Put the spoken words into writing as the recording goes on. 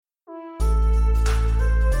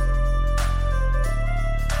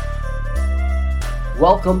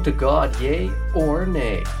Welcome to God Yay or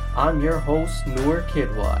Nay. I'm your host, Noor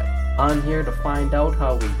Kidwai. I'm here to find out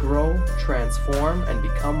how we grow, transform, and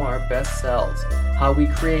become our best selves, how we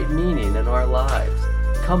create meaning in our lives.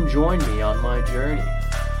 Come join me on my journey.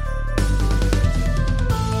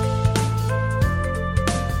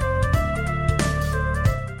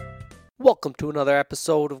 Welcome to another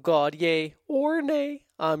episode of God Yay or Nay.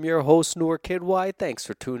 I'm your host, Noor Kidwai. Thanks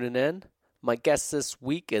for tuning in. My guest this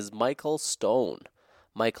week is Michael Stone.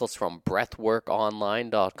 Michael's from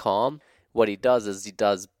breathworkonline.com. What he does is he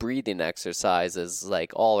does breathing exercises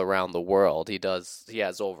like all around the world. He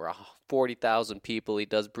has over 40,000 people he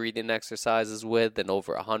does breathing exercises with in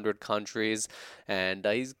over 100 countries. And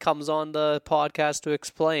he comes on the podcast to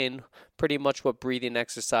explain pretty much what breathing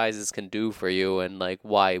exercises can do for you and like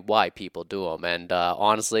why people do them. And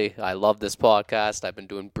honestly, I love this podcast. I've been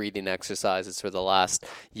doing breathing exercises for the last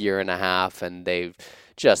year and a half, and they've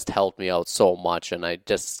just helped me out so much, and it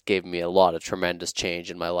just gave me a lot of tremendous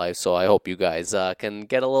change in my life. So I hope you guys can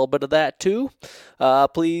get a little bit of that too.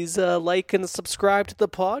 Please like and subscribe to the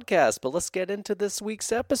podcast. But let's get into this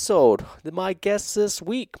week's episode. My guest this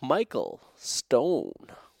week, Michael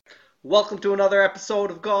Stone. Welcome to another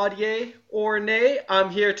episode of God Yay or Nay.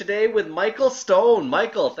 I'm here today with Michael Stone.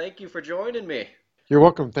 Michael, thank you for joining me. You're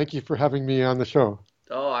welcome. Thank you for having me on the show.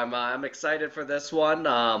 Oh, I'm excited for this one.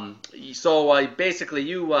 Basically,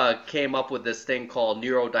 you came up with this thing called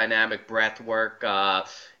neurodynamic breath work.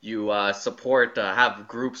 You have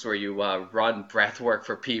groups where you run breath work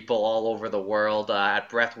for people all over the world at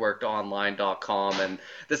breathworkonline.com, and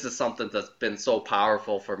this is something that's been so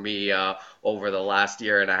powerful for me over the last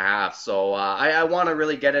year and a half. So I want to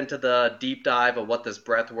really get into the deep dive of what this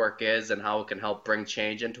breath work is and how it can help bring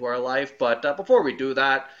change into our life. But before we do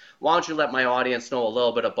that, why don't you let my audience know a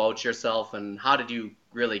little bit about yourself and how did you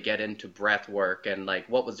really get into breath work and like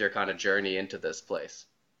what was your kind of journey into this place?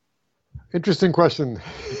 Interesting question.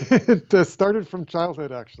 It started from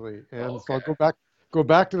childhood actually, and okay. So I'll go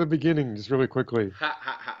back to the beginning just really quickly.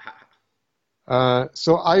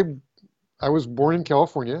 So I was born in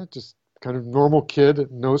California, just kind of normal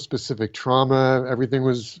kid, no specific trauma. Everything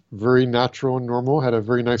was very natural and normal. Had a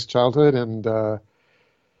very nice childhood and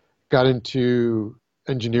got into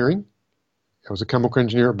engineering. I was a chemical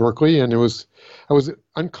engineer at Berkeley, and I was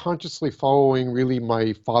unconsciously following really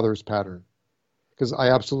my father's pattern because I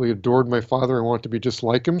absolutely adored my father and wanted to be just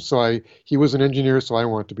like him. So he was an engineer, so I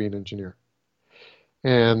wanted to be an engineer.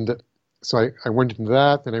 And so I went into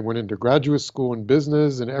that, then I went into graduate school in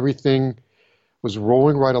business, and everything was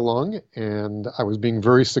rolling right along, and I was being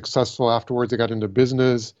very successful afterwards. I got into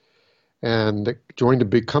business and joined a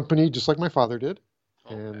big company just like my father did.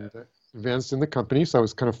 Okay. And advanced in the company, so I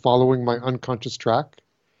was kind of following my unconscious track.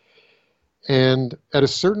 And at a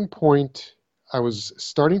certain point, I was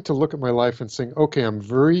starting to look at my life and saying, okay, I'm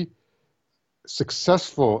very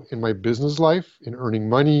successful in my business life, in earning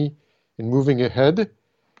money, in moving ahead.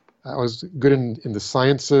 I was good in the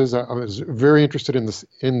sciences. I was very interested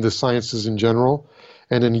in the sciences in general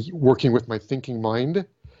and in working with my thinking mind.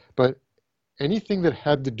 But anything that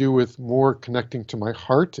had to do with more connecting to my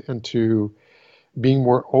heart and to being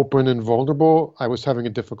more open and vulnerable, I was having a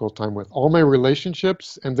difficult time with. All my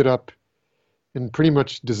relationships ended up in pretty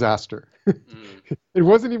much disaster. It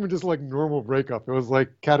wasn't even just like normal breakup. It was like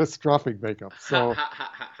catastrophic breakup. So,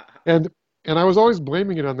 and I was always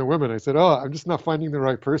blaming it on the women. I said, oh, I'm just not finding the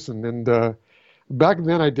right person. And back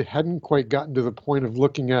then I hadn't quite gotten to the point of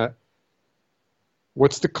looking at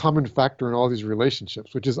what's the common factor in all these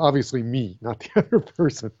relationships, which is obviously me, not the other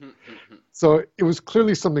person. So it was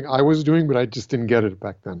clearly something I was doing, but I just didn't get it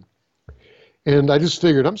back then. And I just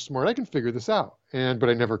figured, I'm smart, I can figure this out. But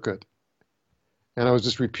I never could. And I was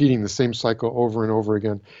just repeating the same cycle over and over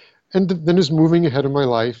again. And then just moving ahead in my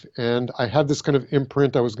life. And I had this kind of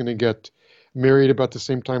imprint. I was going to get married about the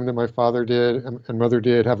same time that my father did and mother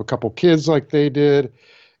did, have a couple kids like they did,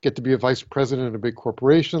 get to be a vice president in a big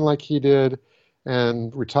corporation like he did,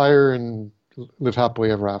 and retire and live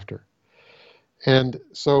happily ever after. And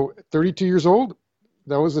so 32 years old,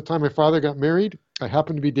 that was the time my father got married. I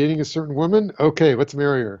happened to be dating a certain woman. Okay, let's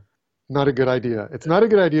marry her. Not a good idea. It's not a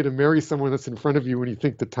good idea to marry someone that's in front of you when you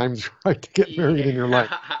think the time's right to get married in your life.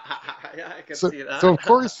 Yeah, I can see that. So of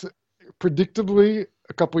course, predictably,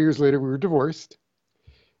 a couple years later, we were divorced.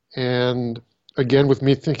 And again, with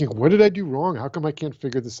me thinking, what did I do wrong? How come I can't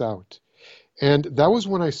figure this out? And that was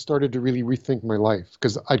when I started to really rethink my life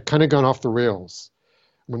because I'd kind of gone off the rails.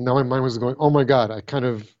 Now my mind was going, oh my God,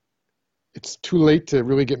 it's too late to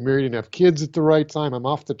really get married and have kids at the right time. I'm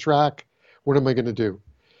off the track. What am I going to do?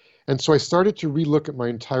 And so I started to relook at my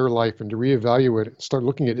entire life and to reevaluate it and start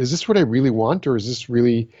looking at, is this what I really want or is this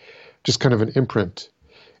really just kind of an imprint.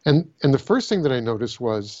 And the first thing that I noticed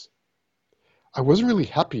was I wasn't really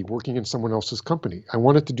happy working in someone else's company. I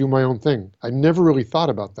wanted to do my own thing. I never really thought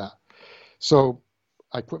about that. So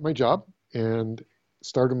I quit my job and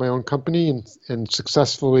started my own company and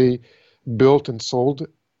successfully built and sold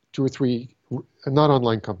 2 or 3, not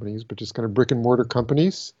online companies, but just kind of brick and mortar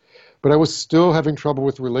companies. But I was still having trouble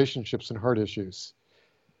with relationships and heart issues.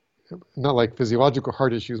 Not like physiological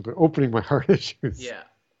heart issues, but opening my heart issues. Yeah.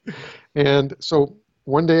 And so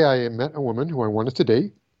one day I met a woman who I wanted to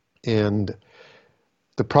date, and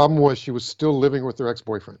the problem was she was still living with her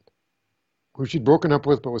ex-boyfriend, who she'd broken up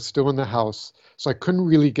with but was still in the house. So I couldn't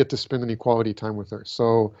really get to spend any quality time with her.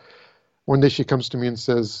 So one day she comes to me and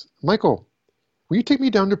says, Michael, will you take me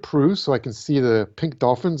down to Peru so I can see the pink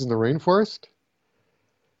dolphins in the rainforest?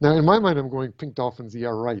 Now, in my mind, I'm going, pink dolphins, yeah,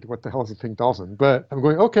 right. What the hell is a pink dolphin? But I'm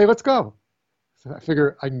going, okay, let's go. So I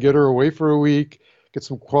figure I can get her away for a week, get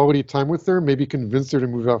some quality time with her, maybe convince her to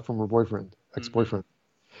move out from her boyfriend, ex-boyfriend.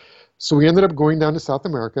 So we ended up going down to South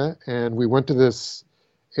America, and we went to this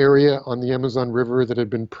area on the Amazon River that had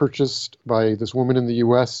been purchased by this woman in the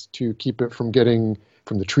U.S. to keep it from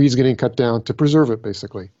the trees getting cut down, to preserve it,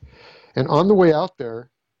 basically. And on the way out there,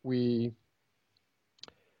 we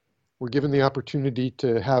were given the opportunity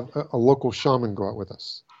to have a local shaman go out with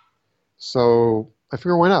us. So I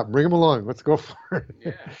figured, why not? Bring him along. Let's go for it.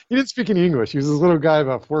 Yeah. He didn't speak any English. He was this little guy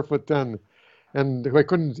about 4'10", and who I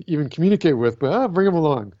couldn't even communicate with, but bring him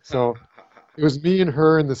along. So it was me and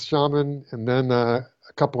her and this shaman, and then a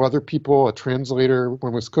couple other people, a translator,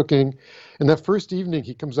 one was cooking. And that first evening,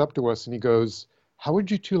 he comes up to us and he goes, how would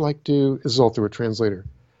you two like to, this is all through a translator,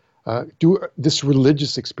 do this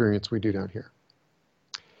religious experience we do down here?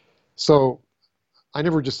 So I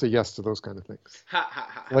never just say yes to those kind of things.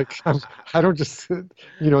 Like, I don't just,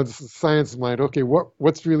 this is science mind. Okay,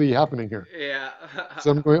 what's really happening here? Yeah. So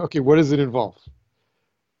I'm going, okay, what does it involve?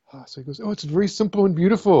 So he goes, oh, it's very simple and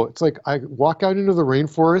beautiful. It's like I walk out into the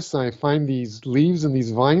rainforest and I find these leaves and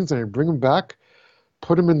these vines and I bring them back,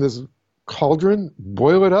 put them in this cauldron,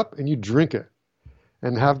 boil it up, and you drink it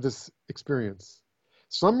and have this experience.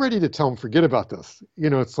 So I'm ready to tell him, forget about this.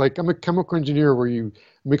 It's like I'm a chemical engineer where you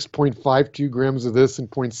mix 0.52 grams of this and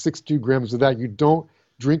 0.62 grams of that. You don't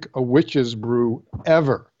drink a witch's brew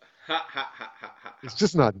ever. It's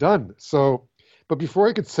just not done. So, but before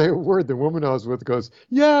I could say a word, the woman I was with goes,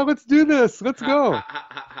 yeah, let's do this. Let's go.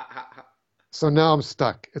 So now I'm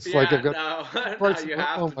stuck. It's like I've got parts.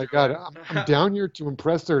 Oh my God, I'm down here to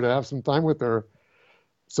impress her, to have some time with her.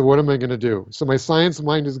 So what am I going to do? So my science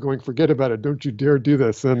mind is going, forget about it. Don't you dare do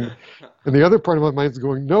this. And the other part of my mind is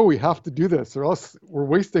going, no, we have to do this or else we're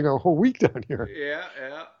wasting our whole week down here. Yeah,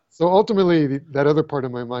 yeah. So ultimately, that other part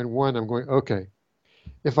of my mind, I'm going, okay,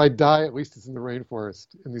 if I die, at least it's in the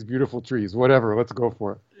rainforest, in these beautiful trees, whatever, let's go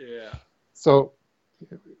for it. Yeah. So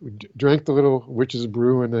we drank the little witch's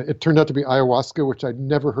brew, and it turned out to be ayahuasca, which I'd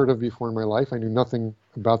never heard of before in my life. I knew nothing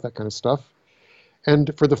about that kind of stuff.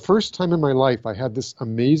 And for the first time in my life, I had this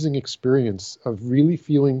amazing experience of really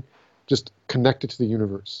feeling just connected to the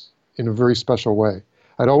universe in a very special way.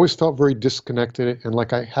 I'd always felt very disconnected and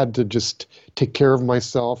like I had to just take care of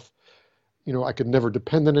myself. I could never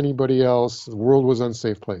depend on anybody else. The world was an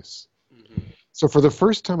unsafe place. Mm-hmm. So for the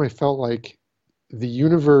first time, I felt like the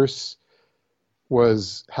universe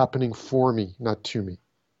was happening for me, not to me.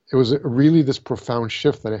 It was really this profound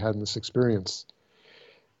shift that I had in this experience.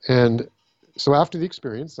 And so after the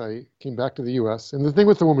experience, I came back to the U.S. And the thing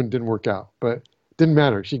with the woman didn't work out, but it didn't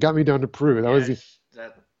matter. She got me down to Peru.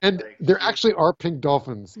 And there actually are pink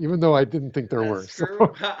dolphins, even though I didn't think there were.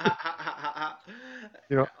 True.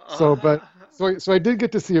 So I did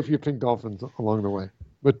get to see a few pink dolphins along the way.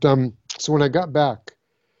 But so when I got back,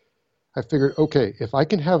 I figured, okay, if I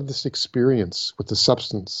can have this experience with the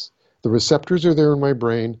substance, the receptors are there in my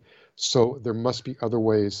brain, so there must be other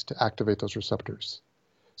ways to activate those receptors.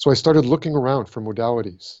 So I started looking around for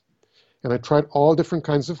modalities, and I tried all different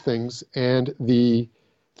kinds of things. And the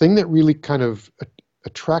thing that really kind of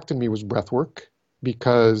attracted me was breath work,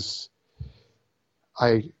 because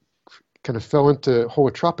I kind of fell into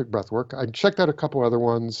holotropic breath work. I checked out a couple other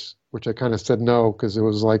ones, which I kind of said no, because it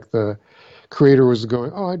was like the creator was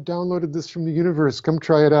going, oh, I downloaded this from the universe. Come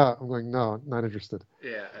try it out. I'm going, no, not interested.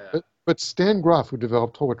 Yeah. But Stan Grof, who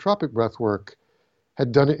developed holotropic breath work,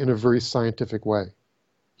 had done it in a very scientific way.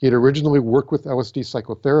 He had originally worked with LSD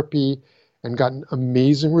psychotherapy and gotten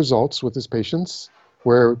amazing results with his patients,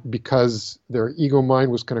 where because their ego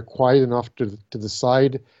mind was kind of quiet enough to the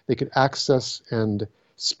side, they could access and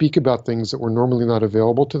speak about things that were normally not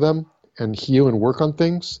available to them and heal and work on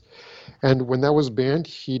things. And when that was banned,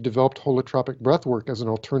 he developed holotropic breath work as an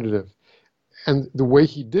alternative. And the way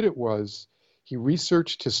he did it was he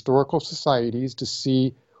researched historical societies to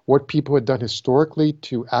see what people had done historically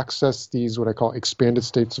to access these, what I call expanded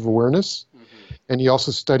states of awareness. And he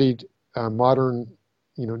also studied modern,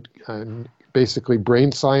 basically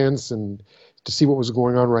brain science and to see what was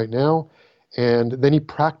going on right now. And then he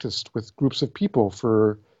practiced with groups of people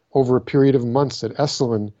for over a period of months at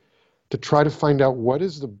Esalen to try to find out what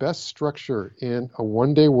is the best structure in a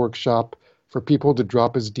one-day workshop for people to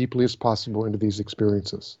drop as deeply as possible into these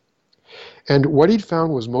experiences. And what he'd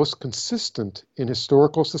found was most consistent in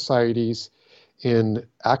historical societies in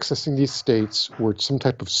accessing these states were some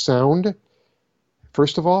type of sound,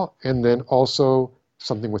 first of all, and then also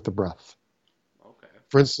something with the breath. Okay.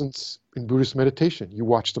 For instance, in Buddhist meditation, you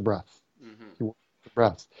watch the breath. You watch the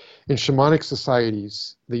breath. In shamanic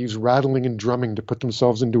societies, they use rattling and drumming to put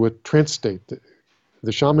themselves into a trance state.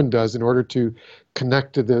 The shaman does in order to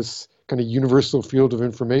connect to this kind of universal field of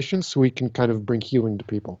information so he can kind of bring healing to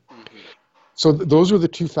people. So those were the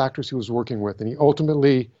two factors he was working with. And he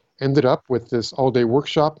ultimately ended up with this all-day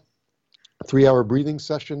workshop, 3-hour breathing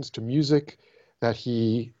sessions to music that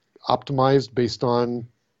he optimized based on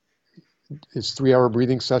his 3-hour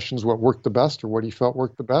breathing sessions, what worked the best or what he felt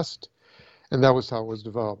worked the best. And that was how it was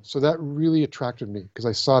developed. So that really attracted me because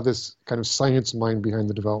I saw this kind of science mind behind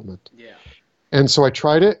the development. Yeah. And so I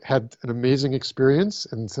tried it, had an amazing experience,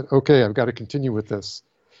 and said, okay, I've got to continue with this.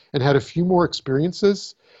 And had a few more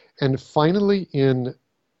experiences. And finally, in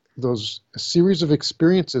those series of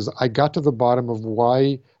experiences, I got to the bottom of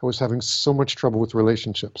why I was having so much trouble with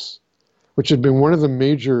relationships, which had been one of the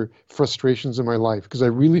major frustrations in my life, because I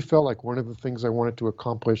really felt like one of the things I wanted to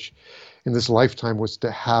accomplish in this lifetime was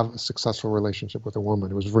to have a successful relationship with a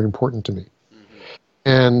woman. It was very important to me.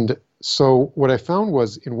 And so what I found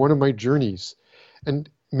was in one of my journeys, and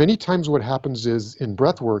many times what happens is in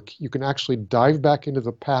breath work, you can actually dive back into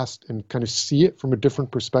the past and kind of see it from a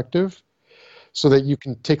different perspective so that you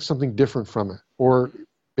can take something different from it or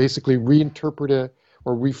basically reinterpret it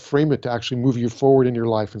or reframe it to actually move you forward in your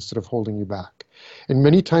life instead of holding you back. And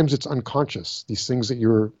many times it's unconscious, these things that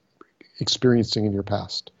you're experiencing in your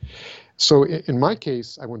past. So in my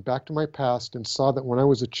case, I went back to my past and saw that when I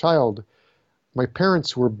was a child, my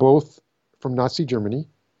parents, who were both from Nazi Germany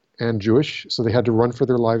and Jewish, so they had to run for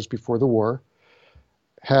their lives before the war,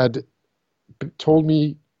 had told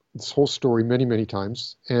me this whole story many, many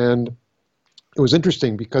times. And it was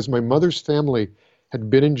interesting because my mother's family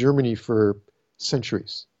had been in Germany for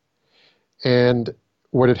centuries. And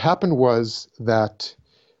what had happened was that,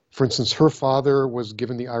 for instance, her father was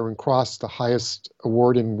given the Iron Cross, the highest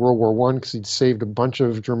award in World War I, because he'd saved a bunch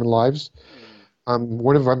of German lives.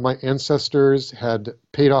 One of my ancestors had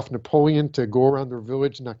paid off Napoleon to go around their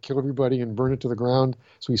village and not kill everybody and burn it to the ground.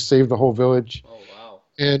 So he saved the whole village. Oh, wow.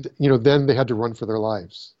 And, then they had to run for their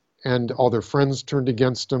lives. And all their friends turned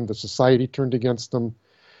against them. The society turned against them.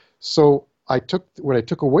 So what I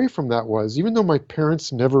took away from that was, even though my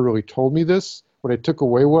parents never really told me this, what I took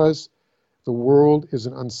away was the world is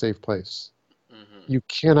an unsafe place. You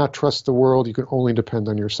cannot trust the world. You can only depend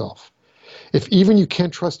on yourself. If even you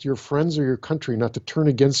can't trust your friends or your country not to turn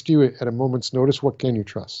against you at a moment's notice, what can you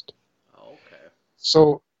trust? Okay.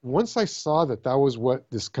 So once I saw that was what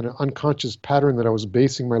this kind of unconscious pattern that I was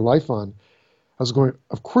basing my life on, I was going,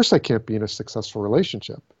 of course I can't be in a successful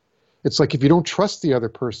relationship. It's like if you don't trust the other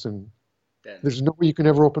person, Then, there's no way you can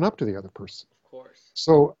ever open up to the other person. of course.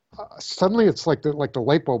 So suddenly it's like the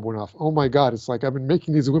light bulb went off. Oh my God, it's like I've been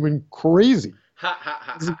making these women crazy. Ha, ha,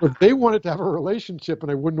 ha, This is ha, what ha. they wanted to have a relationship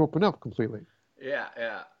and I wouldn't open up completely. Yeah,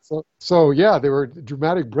 yeah. So yeah, they were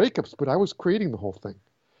dramatic breakups, but I was creating the whole thing.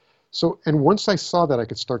 So, and once I saw that, I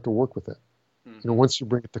could start to work with it. Once you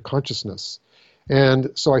bring it to consciousness. And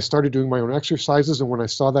so I started doing my own exercises. And when I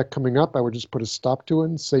saw that coming up, I would just put a stop to it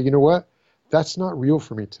and say, you know what? That's not real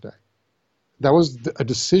for me today. That was a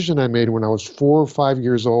decision I made when I was 4 or 5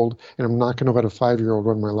 years old, and I'm not going to let a 5-year-old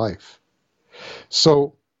run my life.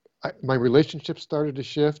 So my relationship started to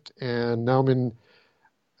shift, and now I'm in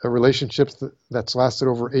a relationship that's lasted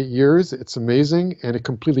over 8 years. It's amazing, and it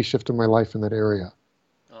completely shifted my life in that area.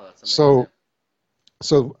 Oh, that's amazing.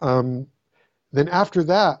 So then after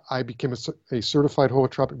that, I became a certified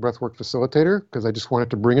holotropic breathwork facilitator because I just wanted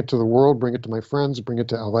to bring it to the world, bring it to my friends, bring it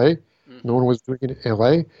to LA. No one was doing it in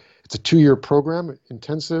LA. It's a 2-year program,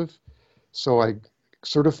 intensive. So I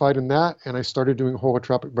certified in that, and I started doing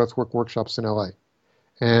holotropic breathwork workshops in LA.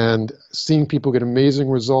 And seeing people get amazing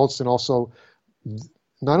results, and also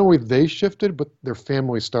not only they shifted, but their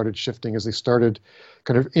families started shifting as they started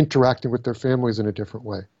kind of interacting with their families in a different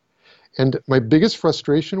way. And my biggest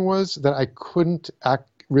frustration was that I couldn't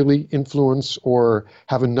really influence or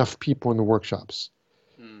have enough people in the workshops.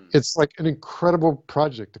 It's like an incredible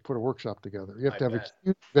project to put a workshop together. You have I to have a bet.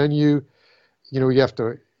 huge venue. You have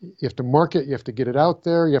to market, you have to get it out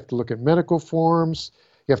there, you have to look at medical forums,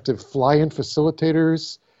 you have to fly in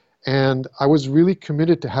facilitators. And I was really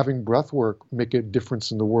committed to having breath work make a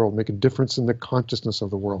difference in the world, make a difference in the consciousness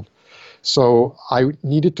of the world. So I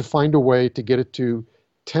needed to find a way to get it to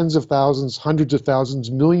tens of thousands, hundreds of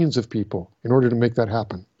thousands, millions of people in order to make that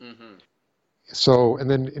happen. Mm-hmm. So, and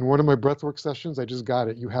then in one of my breathwork sessions, I just got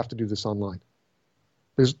it. You have to do this online.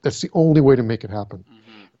 That's the only way to make it happen.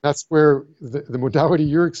 Mm-hmm. That's where the modality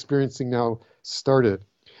you're experiencing now started.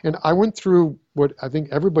 And I went through what I think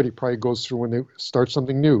everybody probably goes through when they start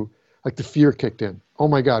something new, like the fear kicked in. Oh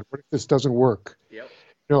my God, what if this doesn't work? Yep.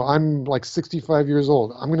 I'm like 65 years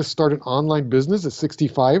old. I'm going to start an online business at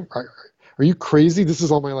 65. Are you crazy? This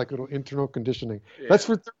is all my like little internal conditioning. Yeah. That's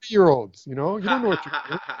for 30-year-olds, you don't know what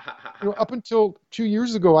you're doing. Up until 2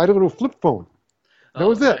 years ago, I had a little flip phone. That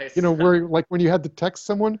was it. Nice. Where like when you had to text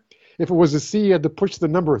someone, if it was a C, you had to push the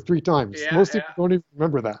number 3 times. Yeah, Most yeah. people don't even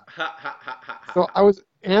remember that. So I was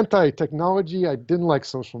anti-technology. I didn't like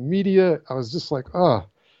social media. I was just like, oh.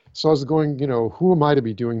 So I was going, who am I to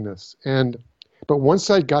be doing this? But once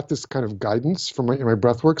I got this kind of guidance from in my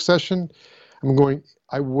breathwork session, I'm going,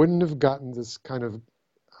 I wouldn't have gotten this kind of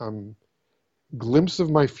glimpse of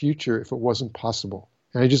my future if it wasn't possible.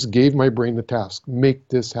 And I just gave my brain the task, make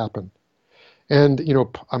this happen. And,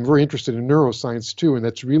 I'm very interested in neuroscience too, and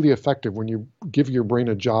that's really effective when you give your brain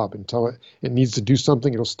a job and tell it needs to do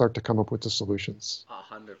something, it'll start to come up with the solutions.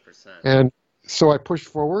 100%. And so I pushed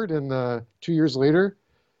forward, and 2 years later,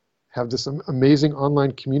 have this amazing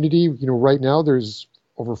online community. Right now there's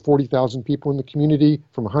over 40,000 people in the community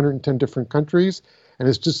from 110 different countries, and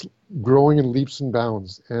it's just growing in leaps and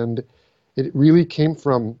bounds. And it really came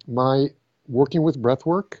from my working with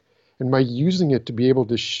breathwork and my using it to be able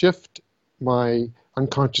to shift my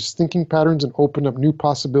unconscious thinking patterns and open up new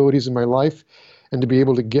possibilities in my life, and to be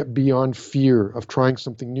able to get beyond fear of trying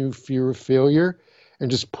something new, fear of failure, and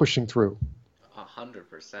just pushing through.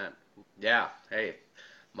 100%. Yeah. Hey,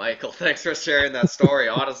 Michael, thanks for sharing that story.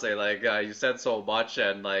 Honestly, like you said so much,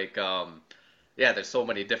 and like yeah, there's so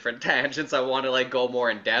many different tangents I want to like go more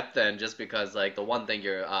in depth, and just because like the one thing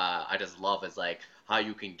I just love is like how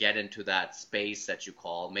you can get into that space that you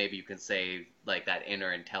call, maybe you can say like that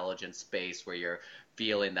inner intelligence space where you're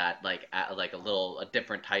feeling that like a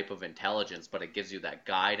different type of intelligence, but it gives you that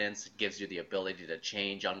guidance, it gives you the ability to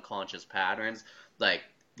change unconscious patterns. Like,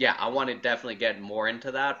 yeah, I want to definitely get more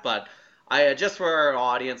into that, but I just for our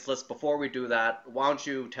audience, before we do that, why don't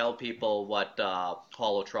you tell people what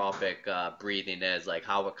holotropic breathing is, like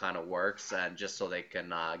how it kind of works, and just so they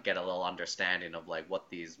can get a little understanding of like what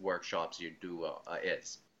these workshops you do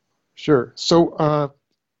is. Sure. So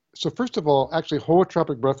first of all, actually,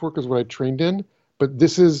 holotropic breathwork is what I trained in, but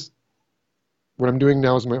this is what I'm doing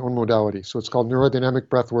now is my own modality. So it's called neurodynamic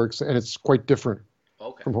breathworks, and it's quite different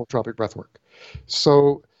Okay. from holotropic breathwork.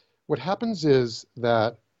 So what happens is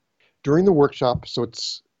that during the workshop, so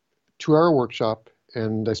it's a 2-hour workshop,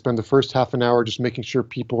 and I spend the first half an hour just making sure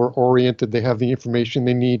people are oriented, they have the information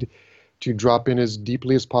they need to drop in as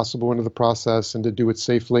deeply as possible into the process and to do it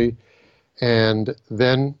safely. And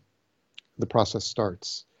then the process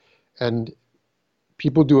starts. And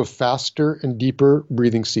people do a faster and deeper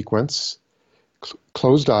breathing sequence,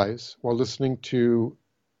 closed eyes, while listening to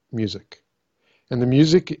music. And the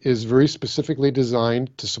music is very specifically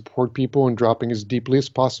designed to support people in dropping as deeply as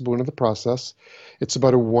possible into the process. It's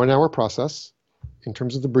about a 1-hour process in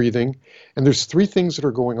terms of the breathing. And there's 3 things that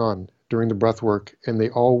are going on during the breath work, and they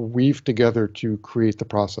all weave together to create the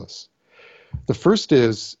process. The first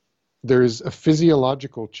is there's a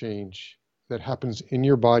physiological change that happens in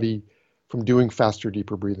your body from doing faster,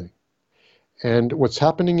 deeper breathing. And what's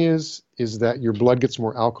happening is that your blood gets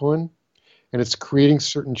more alkaline, and it's creating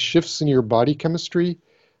certain shifts in your body chemistry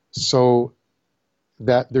so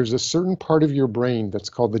that there's a certain part of your brain that's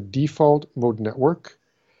called the default mode network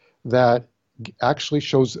that actually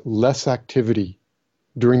shows less activity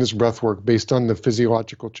during this breath work based on the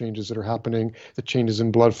physiological changes that are happening, the changes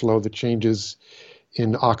in blood flow, the changes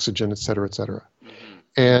in oxygen, et cetera, et cetera. Mm-hmm.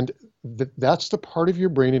 And that's the part of your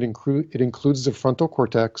brain, it includes the frontal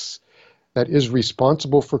cortex that is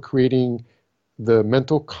responsible for creating the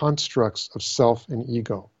mental constructs of self and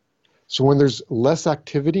ego. So when there's less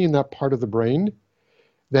activity in that part of the brain,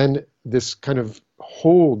 then this kind of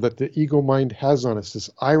hold that the ego mind has on us, this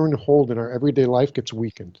iron hold in our everyday life, gets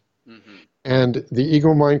weakened. Mm-hmm. And the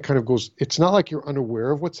ego mind kind of goes, it's not like you're unaware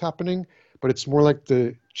of what's happening, but it's more like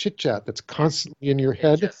the chit chat that's constantly in your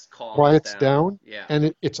head, just calms quiets down, Yeah.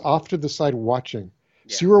 and it's off to the side watching.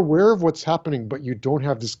 Yeah. So you're aware of what's happening, but you don't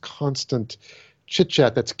have this constant chit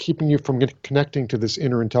chat that's keeping you from connecting to this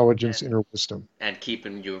inner intelligence, And inner wisdom.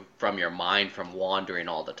 keeping you from your mind from wandering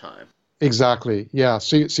all the time. Exactly. Yeah.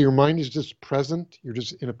 So your mind is just present. You're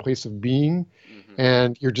just in a place of being, Hmm.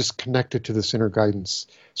 and you're just connected to this inner guidance.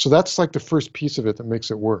 So that's like the first piece of it that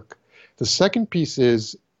makes it work. The second piece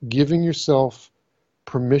is giving yourself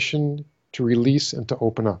permission to release and to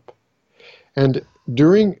open up. And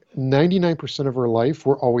during 99% of our life,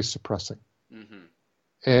 we're always suppressing. Hmm.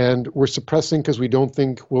 And we're suppressing because we don't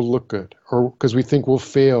think we'll look good, or because we think we'll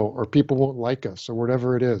fail, or people won't like us, or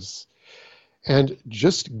whatever it is. And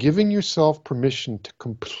just giving yourself permission to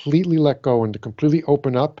completely let go and to completely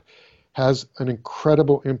open up has an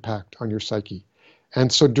incredible impact on your psyche.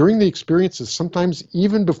 And so during the experiences, sometimes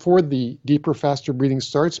even before the deeper, faster breathing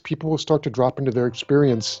starts, people will start to drop into their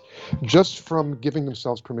experience just from giving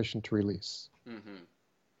themselves permission to release. Hmm.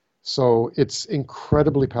 So it's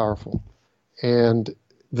incredibly powerful. And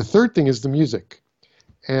the third thing is the music.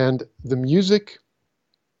 And the music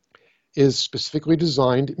is specifically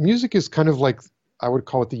designed. Music is kind of like, I would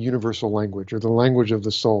call it the universal language or the language of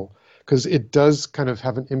the soul, because it does kind of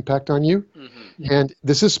have an impact on you. Hmm. And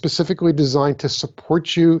this is specifically designed to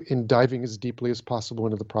support you in diving as deeply as possible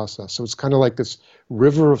into the process. So it's kind of like this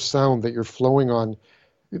river of sound that you're flowing on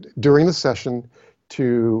during the session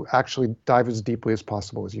to actually dive as deeply as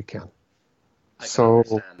possible as you can. I can So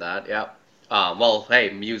understand that. Yeah. Well, hey,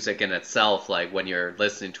 music in itself, like when you're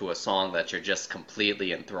listening to a song that you're just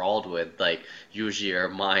completely enthralled with, like usually your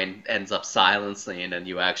mind ends up silencing and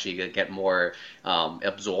you actually get more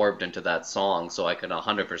absorbed into that song. So I can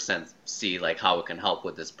 100% see like how it can help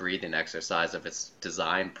with this breathing exercise if it's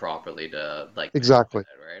designed properly to like fit with exactly,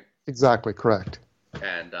 it, right? exactly correct.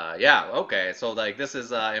 And yeah, okay. So like this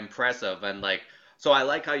is impressive and like so I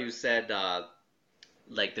like how you said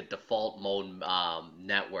like the default mode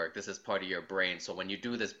network. This is part of your brain. So when you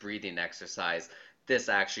do this breathing exercise, this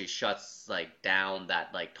actually shuts like down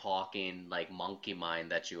that like talking like monkey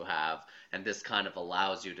mind that you have, and this kind of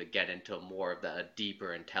allows you to get into more of the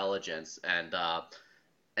deeper intelligence and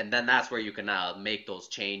then that's where you can make those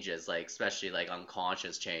changes, like especially like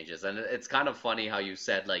unconscious changes. And it's kind of funny how you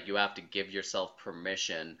said like you have to give yourself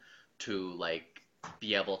permission to like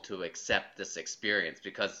be able to accept this experience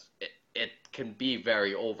because it can be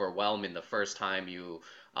very overwhelming the first time you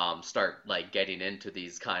start like getting into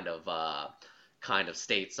these kind of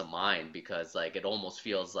states of mind because like it almost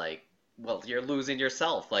feels like well you're losing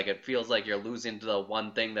yourself, like it feels like you're losing the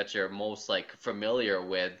one thing that you're most like familiar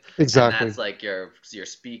with, and Exactly. that's like your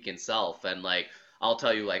speaking self. And like I'll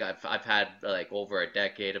tell you, like I've had like over a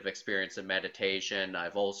decade of experience in meditation.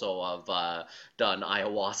 I've also have done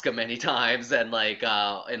ayahuasca many times, and like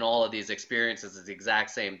in all of these experiences, it's the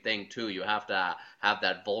exact same thing too. You have to have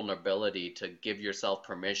that vulnerability to give yourself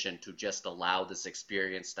permission to just allow this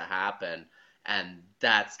experience to happen, and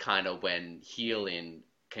that's kind of when healing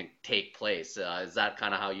can take place. Is that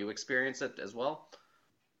kind of how you experience it as well?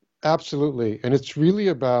 Absolutely. And it's really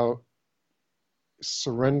about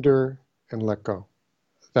surrender and let go.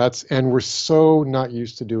 And we're so not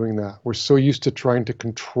used to doing that. We're so used to trying to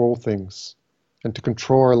control things and to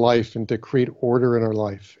control our life and to create order in our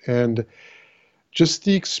life. And just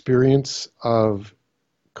the experience of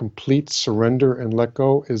complete surrender and let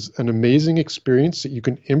go is an amazing experience that you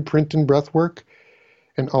can imprint in breath work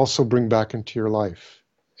and also bring back into your life.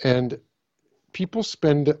 And people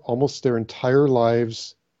spend almost their entire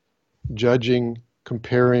lives judging,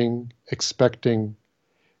 comparing, expecting,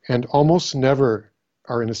 and almost never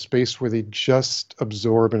are in a space where they just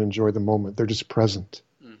absorb and enjoy the moment. They're just present.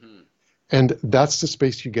 Hmm. And that's the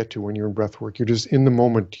space you get to when you're in breath work. You're just in the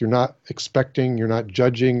moment. You're not expecting, you're not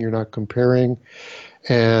judging, you're not comparing,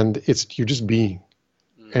 and you're just being.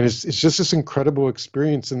 And Hmm. it's just this incredible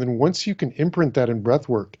experience. And then once you can imprint that in breath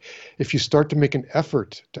work, if you start to make an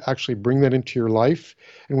effort to actually bring that into your life,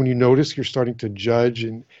 and when you notice you're starting to judge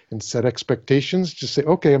and set expectations, just say,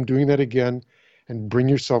 okay, I'm doing that again, and bring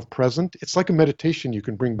yourself present. It's like a meditation you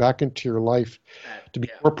can bring back into your life to be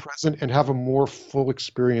Yeah. more present and have a more full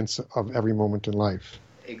experience of every moment in life.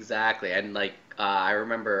 Exactly. And like I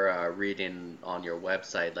remember reading on your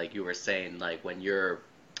website, like you were saying, like when you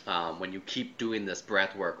keep doing this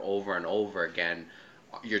breath work over and over again,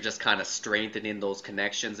 you're just kind of strengthening those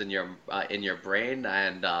connections in your brain,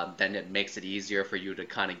 and then it makes it easier for you to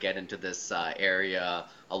kind of get into this area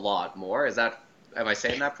a lot more. Am I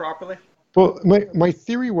saying that properly? Well, my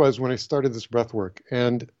theory was when I started this breath work,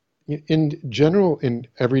 and in general, in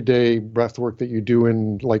everyday breath work that you do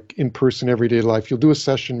in like in person everyday life, you'll do a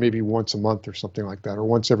session maybe once a month or something like that, or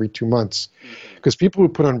once every 2 months. Hmm. Because people who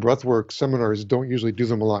put on breath work seminars don't usually do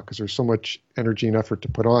them a lot because there's so much energy and effort to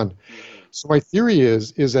put on. Hmm. So my theory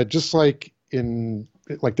is that just like in,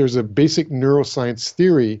 like, there's a basic neuroscience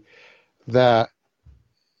theory that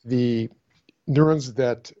the neurons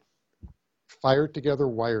that fire together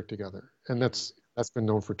wire together, and that's been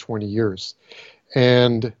known for 20 years.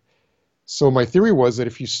 And so my theory was that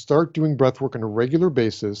if you start doing breath work on a regular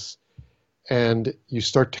basis and you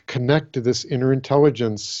start to connect to this inner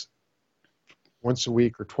intelligence once a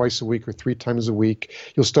week or twice a week or 3 times a week,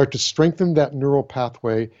 you'll start to strengthen that neural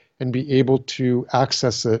pathway and be able to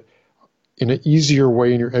access it in an easier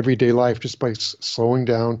way in your everyday life, just by slowing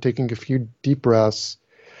down, taking a few deep breaths,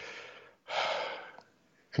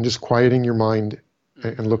 and just quieting your mind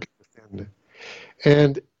and looking within.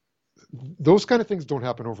 And those kind of things don't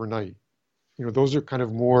happen overnight. Those are kind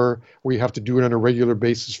of more where you have to do it on a regular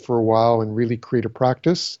basis for a while and really create a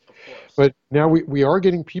practice. But now we are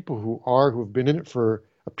getting people who've been in it for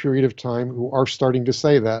a period of time, who are starting to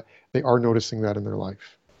say that they are noticing that in their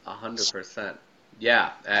life. 100%.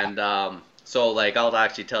 Yeah, and so like I'll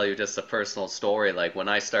actually tell you just a personal story. Like when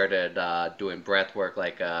I started doing breath work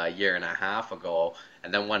like a year and a half ago,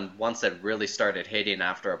 and then once it really started hitting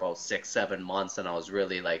after about 6-7 months, and I was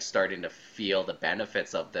really like starting to feel the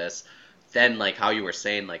benefits of this, then like how you were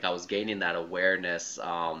saying, like I was gaining that awareness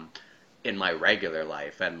in my regular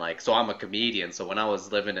life. And like, so I'm a comedian, so when I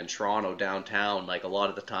was living in Toronto downtown, like a lot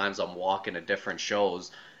of the times I'm walking to different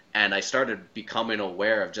shows, and I started becoming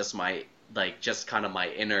aware of just my, like just kind of my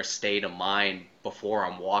inner state of mind before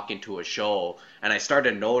I'm walking to a show. And I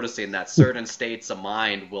started noticing that certain states of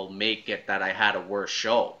mind will make it that I had a worse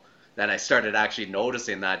show. Then I started actually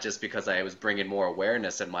noticing that just because I was bringing more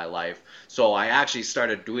awareness in my life. So I actually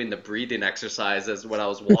started doing the breathing exercises when I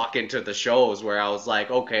was walking to the shows, where I was like,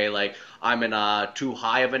 okay, like I'm in a too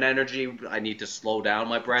high of an energy, I need to slow down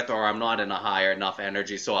my breath, or I'm not in a higher enough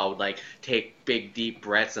energy. So I would like take big deep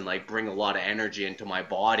breaths and like bring a lot of energy into my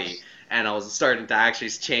body. And I was starting to actually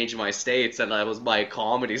change my states, and my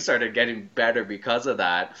comedy started getting better because of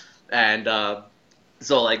that. And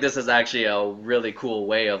so like this is actually a really cool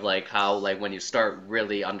way of like how like when you start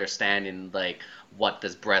really understanding like what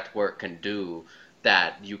this breath work can do,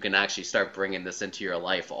 that you can actually start bringing this into your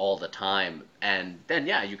life all the time. And then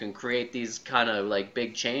yeah, you can create these kind of like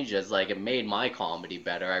big changes. Like it made my comedy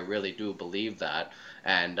better, I really do believe that.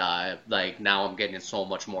 And like now I'm getting so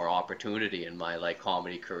much more opportunity in my like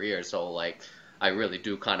comedy career, so like I really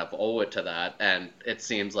do kind of owe it to that. And it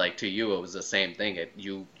seems like to you it was the same thing.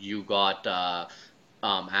 You got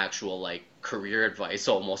actual like career advice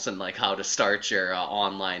almost, and like how to start your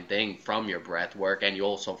online thing from your breath work, and you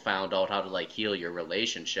also found out how to like heal your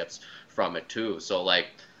relationships from it too. So like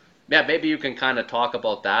yeah, maybe you can kind of talk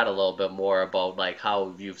about that a little bit more, about like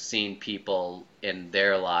how you've seen people in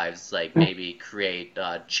their lives like maybe create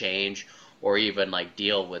change, or even like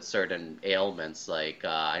deal with certain ailments. Like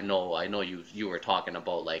I know you were talking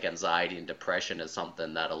about like anxiety and depression is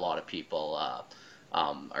something that a lot of people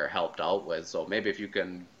are helped out with. So maybe if you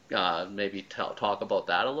can maybe talk about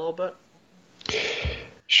that a little bit.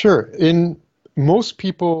 Sure. In most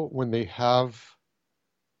people, when they have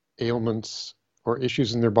ailments or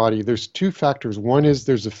issues in their body, there's two factors. One is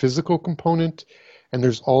there's a physical component, and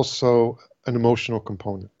there's also an emotional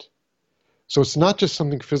component. So it's not just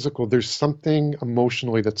something physical, there's something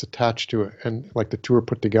emotionally that's attached to it, and like the two are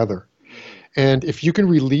put together. And if you can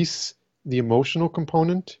release the emotional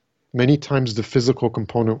component, many times the physical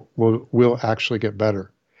component will actually get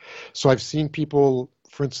better. So I've seen people,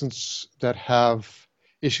 for instance, that have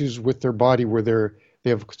issues with their body where they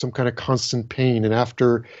have some kind of constant pain, and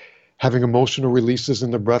after having emotional releases in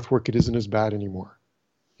the breath work, it isn't as bad anymore.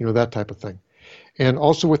 That type of thing. And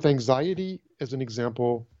also with anxiety, as an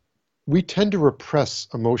example, we tend to repress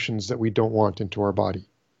emotions that we don't want into our body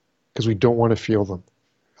because we don't want to feel them.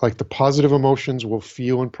 Like the positive emotions we'll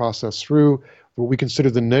feel and process through. What we consider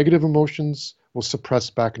the negative emotions we'll suppress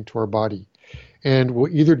back into our body. And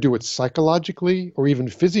we'll either do it psychologically or even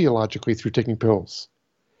physiologically through taking pills.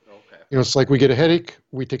 Okay. It's like we get a headache,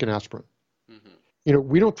 we take an aspirin.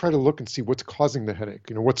 We don't try to look and see what's causing the headache,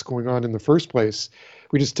 what's going on in the first place.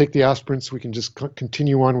 We just take the aspirin so we can just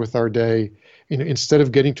continue on with our day, instead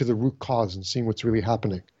of getting to the root cause and seeing what's really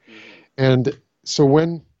happening. And so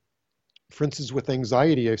when, for instance, with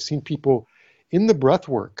anxiety, I've seen people in the breath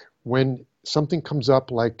work, when something comes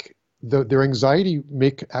up, like their anxiety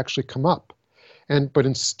may actually come up. But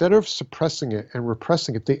instead of suppressing it and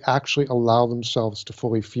repressing it, they actually allow themselves to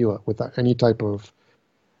fully feel it without any type of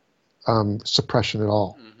suppression at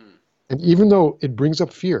all. And even though it brings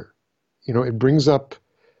up fear, it brings up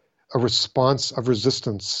a response of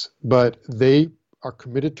resistance, but they are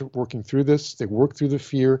committed to working through this. They work through the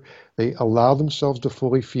fear. They allow themselves to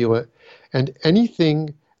fully feel it. And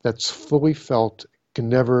anything that's fully felt can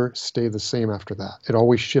never stay the same after that. It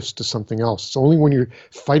always shifts to something else. It's only when you're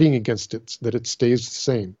fighting against it that it stays the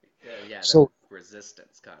same. Yeah, that So,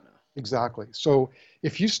 resistance kind of. exactly. So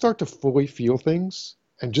if you start to fully feel things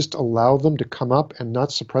and just allow them to come up and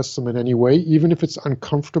not suppress them in any way, even if it's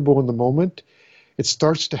uncomfortable in the moment, it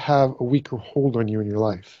starts to have a weaker hold on you in your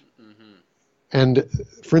life. Mm-hmm. And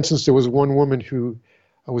for instance, there was one woman who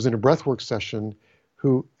was in a breathwork session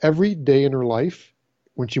who every day in her life,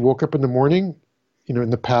 when she woke up in the morning, in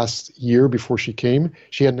the past year before she came,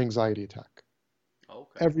 she had an anxiety attack.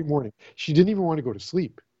 Okay. Every morning. She didn't even want to go to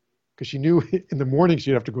sleep because she knew in the morning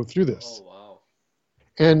she'd have to go through this. Oh, wow.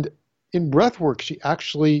 And in breath work, she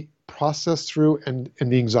actually processed through and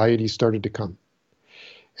the anxiety started to come.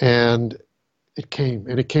 And it came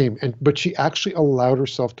and it came. But she actually allowed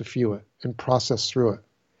herself to feel it and process through it.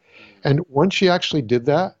 And once she actually did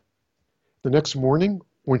that, the next morning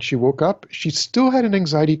when she woke up, she still had an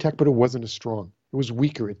anxiety attack, but it wasn't as strong. It was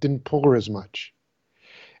weaker. It didn't pull her as much.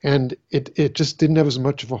 And it just didn't have as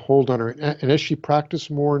much of a hold on her. And as she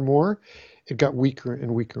practiced more and more, it got weaker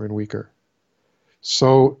and weaker and weaker.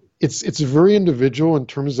 So it's very individual in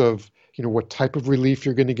terms of what type of relief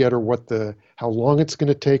you're going to get or how long it's going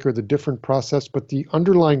to take or the different process. But the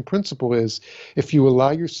underlying principle is if you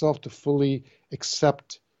allow yourself to fully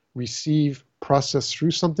accept, receive, process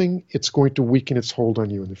through something, it's going to weaken its hold on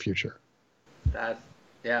you in the future.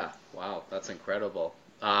 Yeah, wow, that's incredible.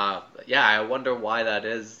 Yeah, I wonder why that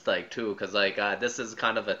is, like, too, because, like, this is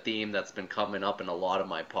kind of a theme that's been coming up in a lot of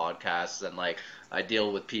my podcasts, and, like, I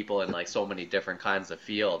deal with people in, like, so many different kinds of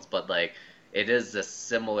fields, but, like, it is a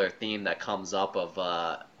similar theme that comes up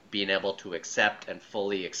of being able to accept and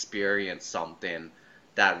fully experience something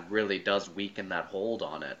that really does weaken that hold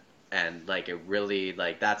on it. And, like, it really,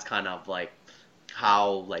 like, that's kind of, like,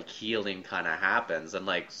 how like healing kind of happens. And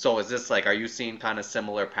like, so is this like, are you seeing kind of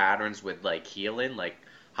similar patterns with like healing? Like,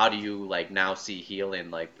 how do you like now see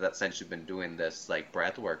healing, like that, since you've been doing this like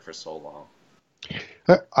breath work for so long?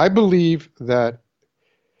 I believe that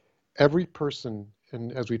every person,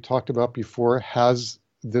 and as we talked about before, has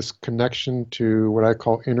this connection to what I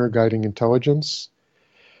call inner guiding intelligence.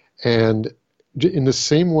 And in the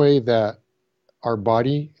same way that our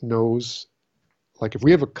body knows, like if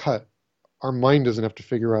we have a cut, our mind doesn't have to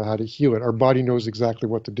figure out how to heal it. Our body knows exactly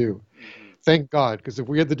what to do. Mm-hmm. Thank God, because if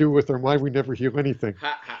we had to do it with our mind, we never heal anything.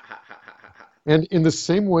 Ha, ha, ha, ha, ha, ha. And in the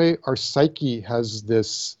same way, our psyche has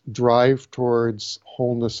this drive towards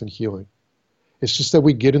wholeness and healing. It's just that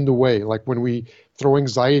we get in the way. Like when we throw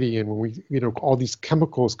anxiety in, when all these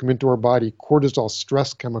chemicals come into our body, cortisol,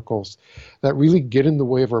 stress chemicals, that really get in the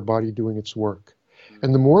way of our body doing its work.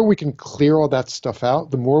 And the more we can clear all that stuff out,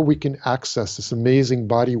 the more we can access this amazing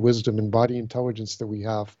body wisdom and body intelligence that we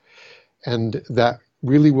have. And that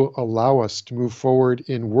really will allow us to move forward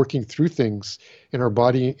in working through things in our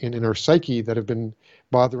body and in our psyche that have been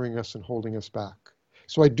bothering us and holding us back.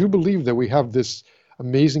 So I do believe that we have this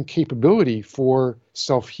amazing capability for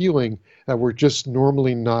self-healing that we're just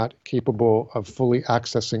normally not capable of fully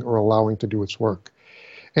accessing or allowing to do its work.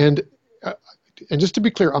 And just to be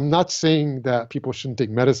clear, I'm not saying that people shouldn't take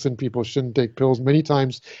medicine, people shouldn't take pills. Many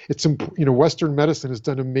times, Western medicine has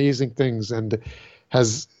done amazing things and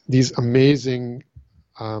has these amazing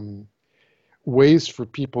ways for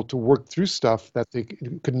people to work through stuff that they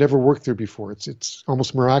could never work through before. It's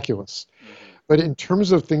almost miraculous. Mm-hmm. But in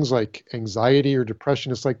terms of things like anxiety or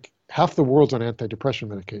depression, it's like half the world's on antidepressant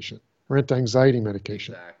medication or anti-anxiety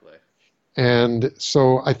medication. Exactly. And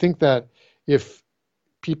so I think that if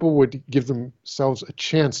people would give themselves a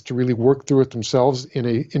chance to really work through it themselves in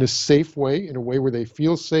a safe way, in a way where they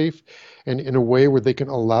feel safe, and in a way where they can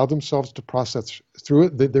allow themselves to process through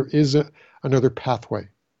it, that there is another pathway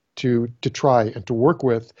to try and to work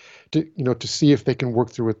with, to see if they can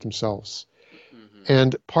work through it themselves. Mm-hmm.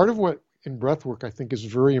 And part of what in breath work I think is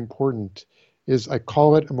very important is I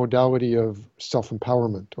call it a modality of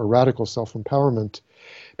self-empowerment or radical self-empowerment,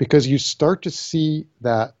 because you start to see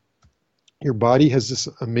that your body has this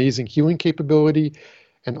amazing healing capability,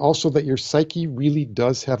 and also that your psyche really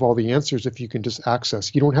does have all the answers if you can just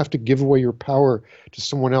access. You don't have to give away your power to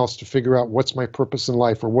someone else to figure out what's my purpose in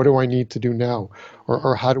life, or what do I need to do now,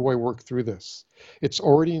 or how do I work through this. It's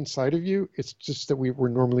already inside of you. It's just that we're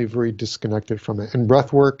normally very disconnected from it. And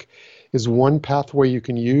breath work is one pathway you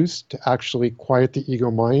can use to actually quiet the ego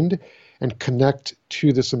mind and connect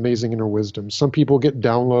to this amazing inner wisdom. Some people get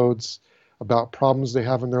downloads about problems they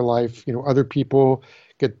have in their life. Other people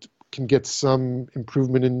can get some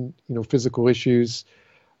improvement in physical issues.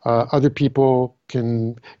 Other people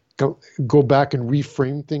can go back and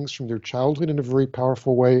reframe things from their childhood in a very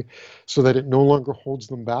powerful way, so that it no longer holds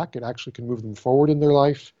them back. It actually can move them forward in their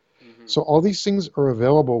life. So all these things are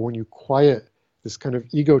available when you quiet this kind of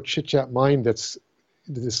ego chit-chat mind that's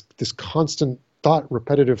this constant thought,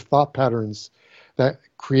 repetitive thought patterns that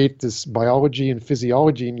create this biology and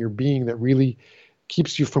physiology in your being that really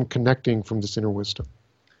keeps you from connecting from this inner wisdom.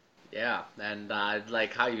 Yeah, and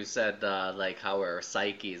like how you said, like how our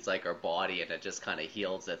psyche is like our body, and it just kind of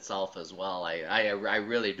heals itself as well. I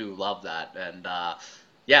really do love that, and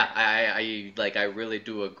yeah, I really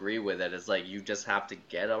do agree with it. It's like you just have to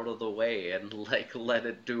get out of the way and like let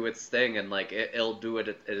it do its thing, and like it'll do it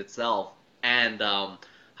itself. And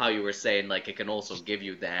how you were saying, like it can also give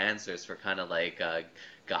you the answers for kind of like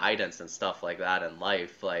guidance and stuff like that in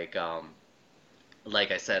life, like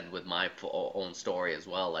I said with my own story as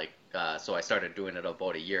well, like so I started doing it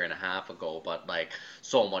about a year and a half ago, but like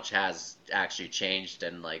so much has actually changed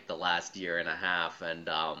in like the last year and a half, and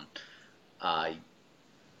uh,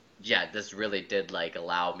 yeah, this really did like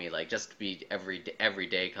allow me like just to be every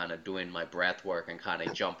day kind of doing my breath work and kind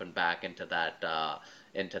of jumping back into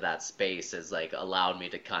that space is like allowed me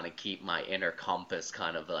to kind of keep my inner compass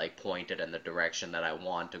kind of like pointed in the direction that I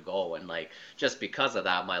want to go, and like just because of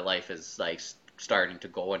that my life is like starting to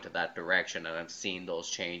go into that direction, and I'm seeing those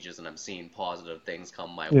changes and I'm seeing positive things come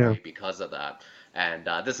my Yeah. way because of that. And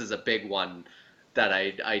this is a big one that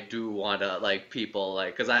I do want to like people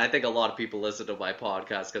like, because I think a lot of people listen to my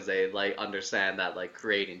podcast because they like understand that like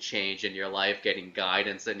creating change in your life, getting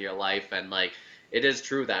guidance in your life, and like it is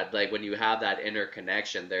true that like when you have that inner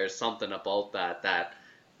connection, there's something about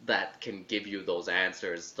that can give you those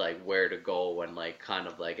answers like where to go, and like kind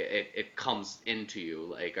of like it comes into you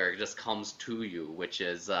like, or it just comes to you, which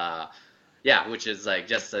is yeah, which is like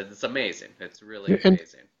just it's amazing. It's really Yeah, and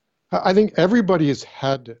amazing. I think everybody has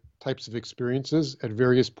had types of experiences at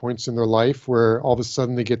various points in their life where all of a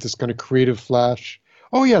sudden they get this kind of creative flash.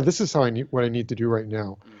 Oh yeah, this is how I need what I need to do right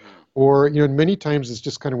now. Hmm. Or, many times it's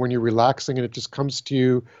just kind of when you're relaxing and it just comes to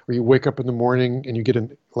you, or you wake up in the morning and you get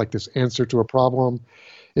like this answer to a problem.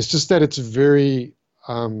 It's just that it's very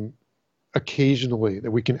um, occasionally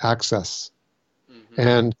that we can access.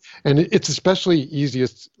 Hmm. And it's especially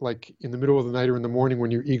easiest like in the middle of the night or in the morning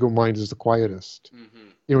when your ego mind is the quietest,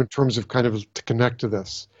 Hmm. in terms of kind of to connect to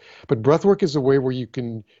this. But breathwork is a way where you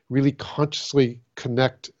can really consciously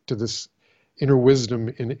connect to this inner wisdom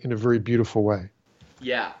in a very beautiful way.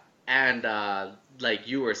 Yeah, and like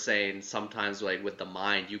you were saying, sometimes like with the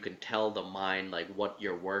mind, you can tell the mind like what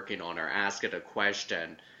you're working on or ask it a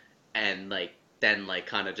question, and like then like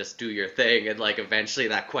kind of just do your thing, and like eventually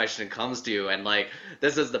that question comes to you, and like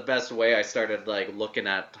this is the best way I started like looking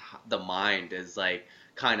at the mind is like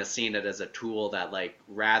kind of seeing it as a tool that like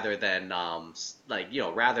rather than like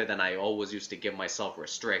rather than I always used to give myself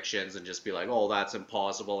restrictions and just be like, oh, that's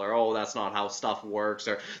impossible, or oh, that's not how stuff works,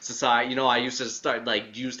 or society, I used to start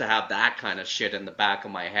like used to have that kind of shit in the back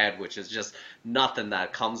of my head, which is just nothing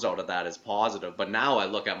that comes out of that is positive. But now I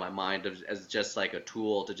look at my mind as just like a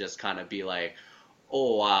tool to just kind of be like,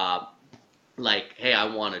 oh, like, hey,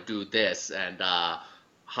 I want to do this, and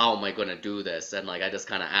how am I going to do this? And like, I just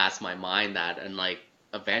kind of ask my mind that, and like,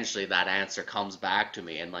 eventually that answer comes back to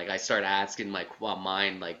me, and like, I start asking my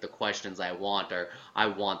mind like the questions I want, or I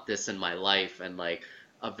want this in my life, and like,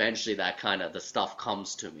 eventually that kind of the stuff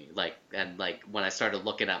comes to me, like, and like when I started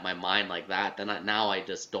looking at my mind like that, then now I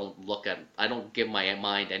just I don't give my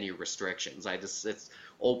mind any restrictions. It's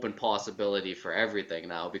open possibility for everything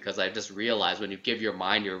now, because I just realized when you give your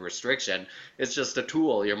mind your restriction, it's just a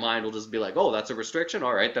tool. Your mind will just be like, oh, that's a restriction,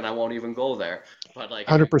 all right, then I won't even go there. But like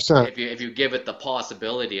 100%. if you give it the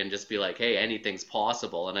possibility and just be like, hey, anything's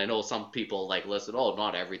possible. And I know some people like listen, oh,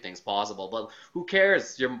 not everything's possible, but who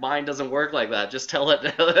cares? Your mind doesn't work like that. Just tell it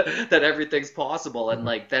that everything's possible, and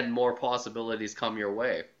like then more possibilities come your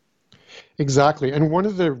way. Exactly. And one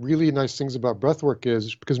of the really nice things about breathwork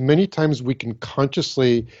is because many times we can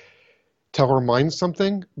consciously tell our mind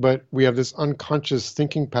something, but we have this unconscious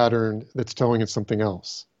thinking pattern that's telling it something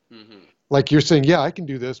else. Hmm. Like you're saying, yeah, I can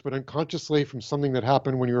do this, but unconsciously from something that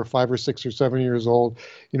happened when you were 5 or 6 or 7 years old,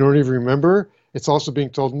 you don't even remember. It's also being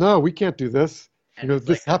told, no, we can't do this. And it's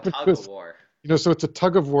This like a happened tug to of us. war. So it's a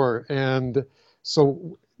tug of war. And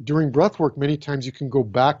so during breath work, many times you can go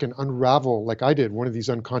back and unravel, like I did, one of these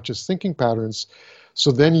unconscious thinking patterns.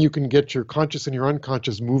 So then you can get your conscious and your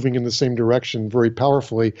unconscious moving in the same direction very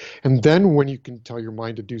powerfully. And then when you can tell your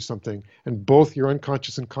mind to do something, and both your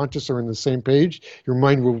unconscious and conscious are in the same page, your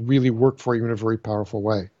mind will really work for you in a very powerful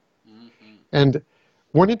way. Hmm. And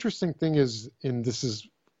one interesting thing is, and this is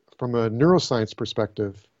from a neuroscience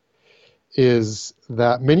perspective, is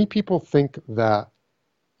that many people think that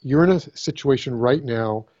you're in a situation right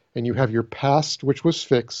now and you have your past, which was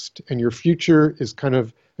fixed, and your future is kind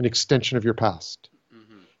of an extension of your past.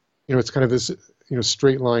 Hmm. It's kind of this,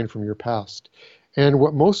 straight line from your past. And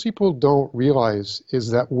what most people don't realize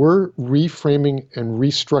is that we're reframing and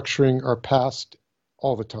restructuring our past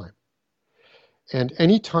all the time. And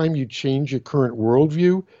anytime you change your current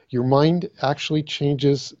worldview, your mind actually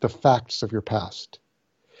changes the facts of your past.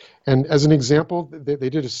 And as an example, they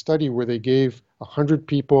did a study where they gave 100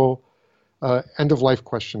 people end-of-life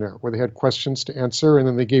questionnaire, where they had questions to answer, and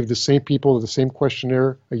then they gave the same people the same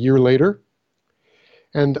questionnaire a year later.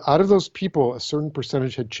 And out of those people, a certain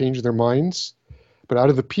percentage had changed their minds. But out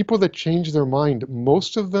of the people that changed their mind,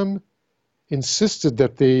 most of them insisted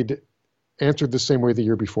that they'd answered the same way the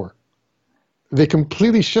year before. They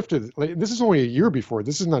completely shifted. Like, this is only a year before.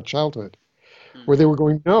 This is not childhood. Where they were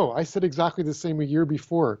going, no, I said exactly the same a year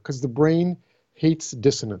before, because the brain hates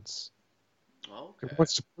dissonance. Okay. It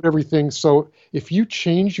wants to put everything. So if you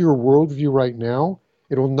change your worldview right now,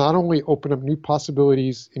 it'll not only open up new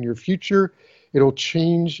possibilities in your future, it'll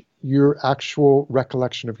change your actual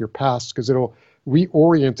recollection of your past, because it'll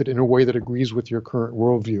reorient it in a way that agrees with your current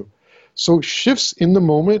worldview. So shifts in the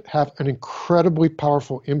moment have an incredibly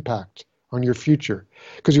powerful impact on your future,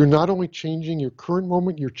 because you're not only changing your current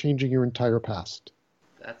moment, you're changing your entire past.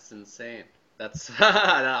 That's insane. That's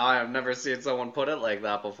I've never seen someone put it like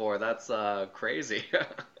that before. That's crazy.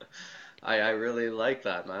 I really like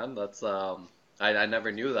that, man. That's I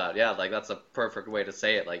never knew that. Yeah, like that's a perfect way to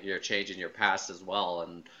say it. Like you're changing your past as well,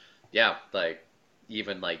 and yeah, like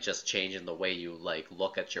even like just changing the way you like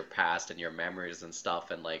look at your past and your memories and stuff,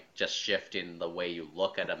 and like just shifting the way you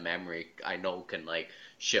look at a memory, I know can like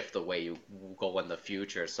shift the way you go in the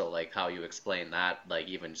future. So like how you explain that, like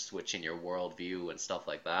even switching your worldview and stuff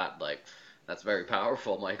like that, like that's very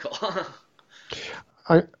powerful, Michael.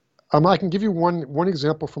 I I can give you one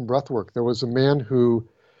example from breathwork. There was a man who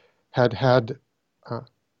had uh,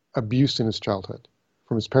 abuse in his childhood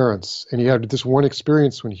from his parents, and he had this one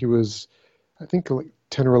experience when he was, I think, like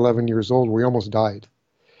 10 or 11 years old, where he almost died.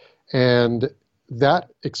 And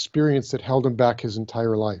that experience had held him back his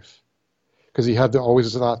entire life, because he had to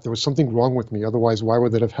always thought there was something wrong with me. Otherwise, why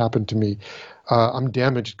would that have happened to me? I'm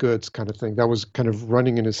damaged goods, kind of thing. That was kind of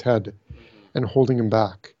running in his head and holding him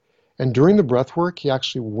back. And during the breath work, he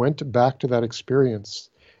actually went back to that experience.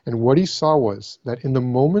 And what he saw was that in the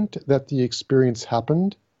moment that the experience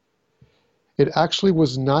happened, it actually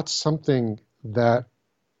was not something that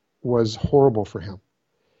was horrible for him.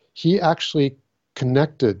 He actually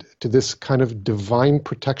connected to this kind of divine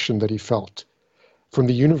protection that he felt from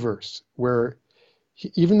the universe, where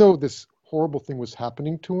even though this horrible thing was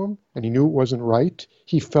happening to him and he knew it wasn't right,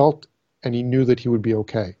 he felt and he knew that he would be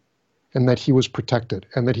okay, and that he was protected,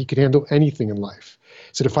 and that he could handle anything in life.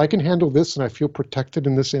 He said, if I can handle this and I feel protected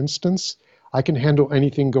in this instance, I can handle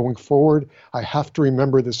anything going forward. I have to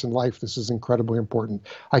remember this in life. This is incredibly important.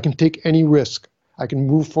 I can take any risk. I can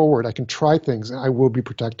move forward. I can try things, and I will be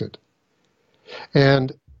protected.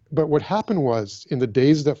 But what happened was, in the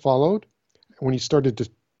days that followed, when he started to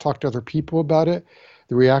talk to other people about it,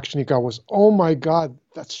 the reaction he got was, oh my God,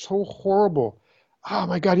 that's so horrible. Oh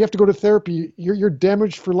my God, you have to go to therapy. You're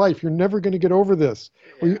damaged for life. You're never going to get over this.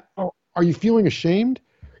 Yeah. Are you feeling ashamed?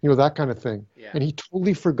 That kind of thing. Yeah. And he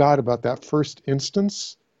totally forgot about that first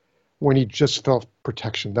instance when he just felt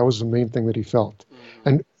protection. That was the main thing that he felt. Mm-hmm.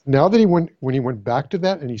 And now that when he went back to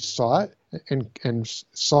that and he saw it and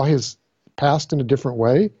saw his past in a different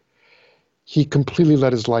way, he completely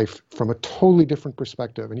led his life from a totally different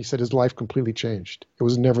perspective. And he said his life completely changed. It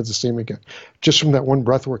was never the same again, just from that one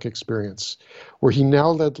breathwork experience, where he now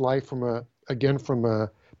led life from a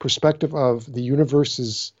perspective of the universe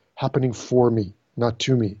is happening for me, not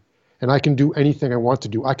to me. And I can do anything I want to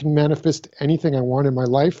do. I can manifest anything I want in my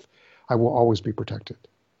life. I will always be protected.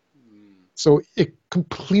 So it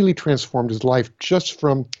completely transformed his life just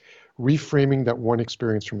from reframing that one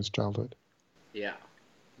experience from his childhood. Yeah.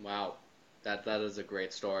 Wow. That is a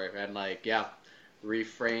great story. And like, yeah,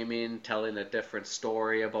 reframing, telling a different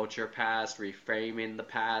story about your past, reframing the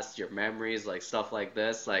past, your memories, like stuff like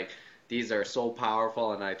this, like these are so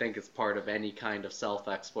powerful, and I think it's part of any kind of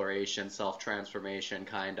self-exploration, self-transformation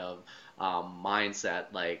kind of mindset.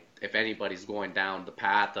 Like if anybody's going down the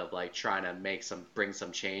path of like trying to bring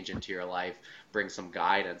some change into your life, bring some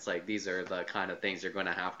guidance, like these are the kind of things you're going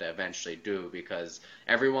to have to eventually do, because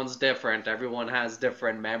everyone's different. Everyone has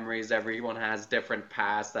different memories. Everyone has different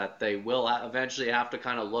pasts that they will eventually have to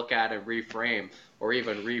kind of look at and reframe, or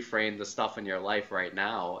even reframe the stuff in your life right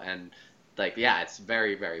now. And like, yeah, it's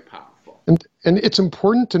very, very powerful. And it's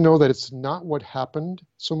important to know that it's not what happened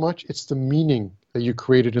so much, it's the meaning that you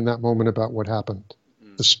created in that moment about what happened,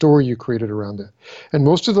 the story you created around it. And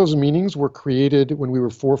most of those meanings were created when we were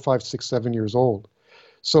 4, 5, 6, 7 years old.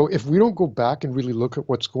 So if we don't go back and really look at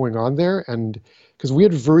what's going on there, and because we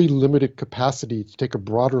had very limited capacity to take a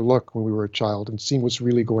broader look when we were a child and seeing what's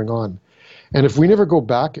really going on. And if we never go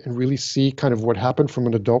back and really see kind of what happened from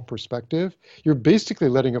an adult perspective, you're basically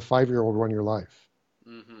letting a 5-year-old run your life.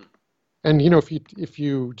 Mm-hmm. And if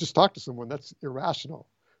you just talk to someone, that's irrational.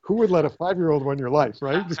 Who would let a 5-year-old run your life,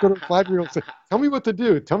 right? Just go to a 5-year-old and say, "Tell me what to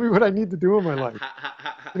do. Tell me what I need to do in my life."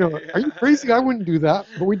 Are you crazy? I wouldn't do that,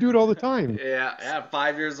 but we do it all the time. Yeah,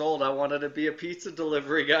 5 years old. I wanted to be a pizza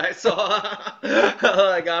delivery guy, so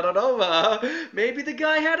like I don't know. Maybe the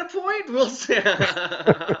guy had a point. We'll see.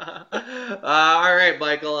 All right,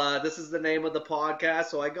 Michael. This is the name of the podcast,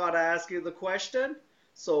 so I gotta ask you the question.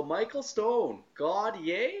 So, Michael Stone, God,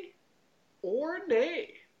 yay or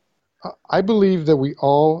nay? I believe that we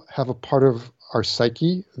all have a part of our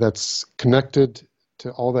psyche that's connected to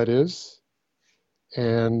all that is.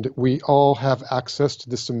 And we all have access to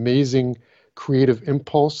this amazing creative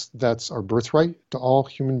impulse that's our birthright to all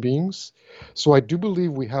human beings. So I do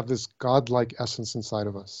believe we have this godlike essence inside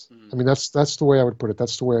of us. I mean, that's the way I would put it.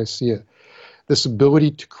 That's the way I see it. This ability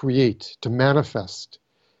to create, to manifest,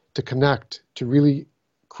 to connect, to really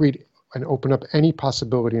create and open up any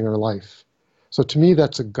possibility in our life. So to me,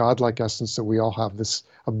 that's a godlike essence that we all have, this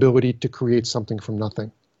ability to create something from nothing.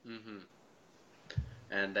 Mm-hmm.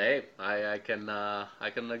 And hey, I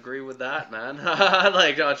can agree with that, man.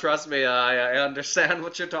 Like, trust me, I understand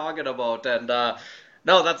what you're talking about, and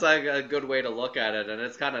no, that's like a good way to look at it, and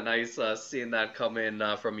it's kind of nice seeing that come in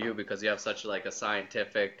from you because you have such like a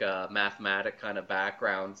scientific, mathematic kind of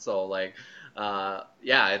background. So like,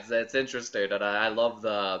 yeah, it's interesting, and I love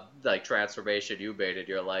the like transformation you made in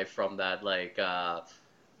your life from that like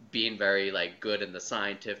being very like good in the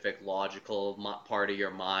scientific, logical part of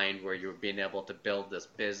your mind, where you're being able to build this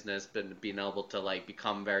business, and being able to like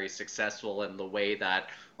become very successful in the way that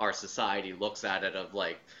our society looks at it, of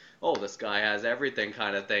like, oh, this guy has everything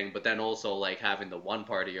kind of thing, but then also like having the one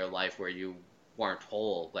part of your life where you weren't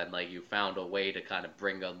whole, and like you found a way to kind of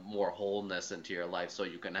bring a more wholeness into your life so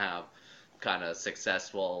you can have kind of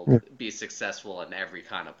be successful in every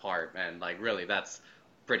kind of part. And like really that's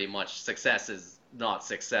pretty much success is not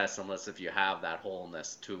success unless if you have that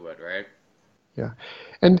wholeness to it, right? Yeah.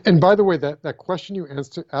 And by the way, that question you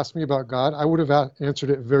asked me about God, I would have answered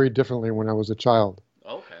it very differently when I was a child.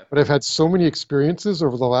 Okay. But I've had so many experiences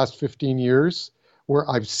over the last 15 years where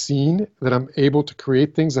I've seen that I'm able to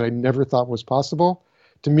create things that I never thought was possible.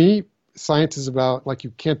 To me, science is about, like, you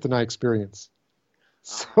can't deny experience.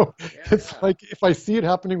 So it's like if I see it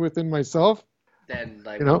happening within myself, then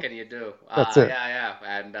like what can you do? That's it. Yeah,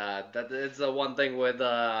 and that it's the one thing with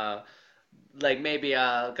like maybe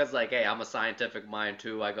because like hey, I'm a scientific mind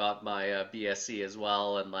too. I got my BSc as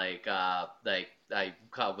well, and like I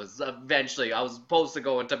was eventually I was supposed to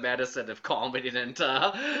go into medicine if comedy didn't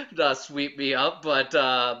sweep me up, but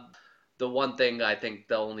the one thing I think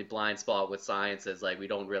the only blind spot with science is like we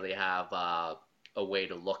don't really have a way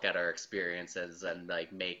to look at our experiences and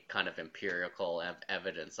like make kind of empirical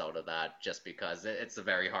evidence out of that, just because it's a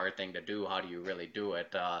very hard thing to do. How do you really do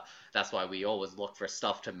it? That's why we always look for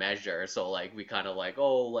stuff to measure. So like we kind of like,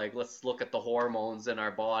 oh, like let's look at the hormones in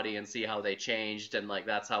our body and see how they changed, and like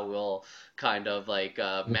that's how we'll kind of like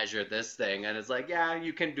measure this thing. And it's like, yeah,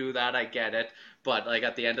 you can do that, I get it, but like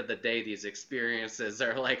at the end of the day, these experiences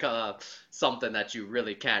are like something that you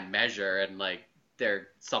really can't measure, and like they're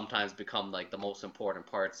sometimes become like the most important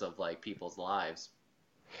parts of like people's lives.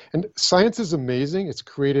 And science is amazing. It's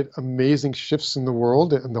created amazing shifts in the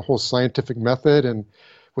world and the whole scientific method and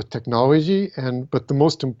with technology. But the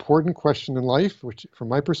most important question in life, which from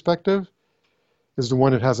my perspective, is the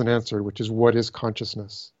one it hasn't answered, which is what is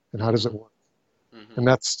consciousness and how does it work? Mm-hmm. And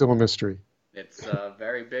that's still a mystery. It's a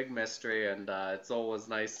very big mystery, and it's always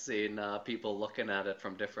nice seeing people looking at it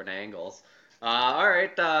from different angles. All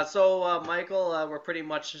right, so Michael, we're pretty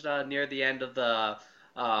much near the end of the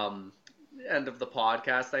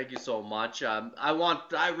podcast. Thank you so much.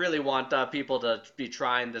 I really want people to be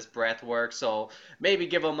trying this breath work. So maybe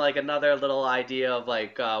give them like another little idea of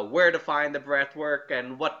like where to find the breath work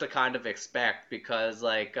and what to kind of expect, because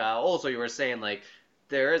like also you were saying like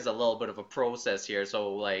there is a little bit of a process here.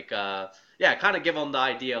 So like yeah, kind of give them the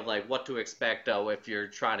idea of like what to expect if you're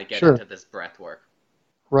trying to get into this breath work.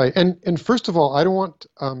 Right. And first of all, I don't want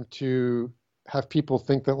to have people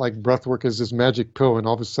think that like breath work is this magic pill and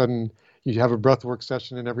all of a sudden you have a breath work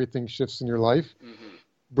session and everything shifts in your life. Mm-hmm.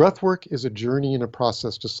 Breath work is a journey and a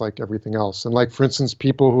process just like everything else. And like, for instance,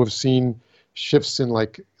 people who have seen shifts in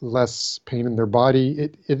like less pain in their body,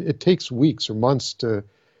 it takes weeks or months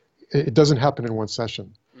it doesn't happen in one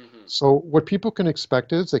session. Mm-hmm. So what people can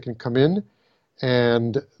expect is they can come in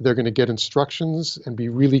and they're going to get instructions and be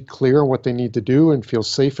really clear on what they need to do and feel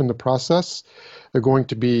safe in the process. They're going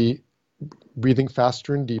to be breathing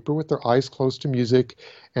faster and deeper with their eyes closed to music,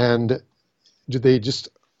 and do they just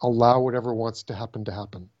allow whatever wants to happen to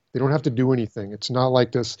happen. They don't have to do anything. It's not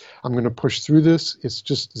like this, I'm going to push through this. It's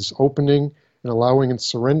just this opening and allowing and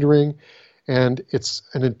surrendering. And it's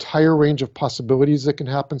an entire range of possibilities that can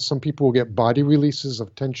happen. Some people will get body releases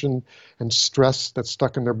of tension and stress that's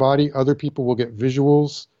stuck in their body. Other people will get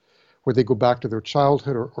visuals where they go back to their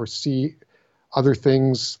childhood or see other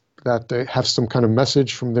things that they have some kind of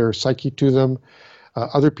message from their psyche to them.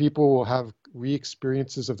 Other people will have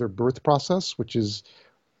re-experiences of their birth process, which is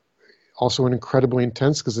also an incredibly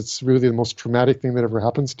intense, because it's really the most traumatic thing that ever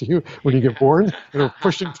happens to you when you get born,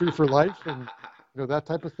 pushing through for life and that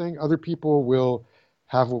type of thing. Other people will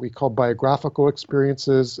have what we call biographical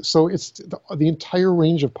experiences. So it's the entire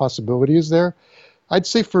range of possibilities there. I'd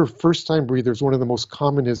say for first-time breathers, one of the most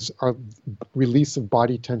common is our release of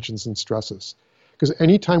body tensions and stresses. Because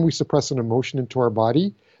anytime we suppress an emotion into our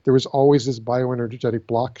body, there is always this bioenergetic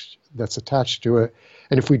block that's attached to it.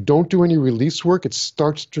 And if we don't do any release work, it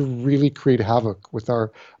starts to really create havoc with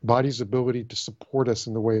our body's ability to support us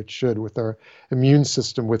in the way it should, with our immune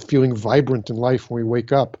system, with feeling vibrant in life when we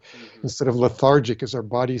wake up, instead of lethargic as our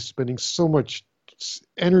body's spending so much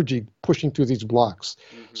energy pushing through these blocks.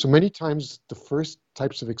 So many times the first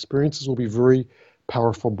types of experiences will be very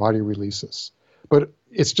powerful body releases. But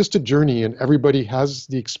it's just a journey, and everybody has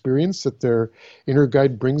the experience that their inner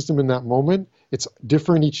guide brings them in that moment. It's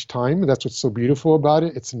different each time. That's what's so beautiful about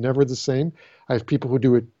it. It's never the same. I have people who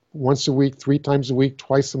do it once a week, 3 times a week,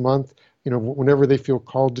 twice a month. Whenever they feel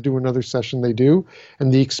called to do another session, they do.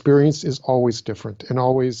 And the experience is always different and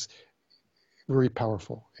always very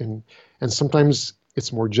powerful. And sometimes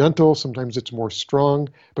it's more gentle, sometimes it's more strong,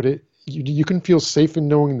 but you can feel safe in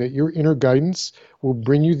knowing that your inner guidance will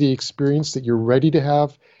bring you the experience that you're ready to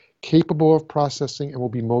have, capable of processing, and will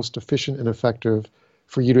be most efficient and effective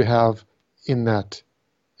for you to have in that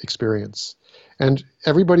experience. And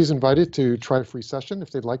everybody's invited to try a free session if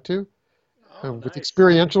they'd like to. With Nice.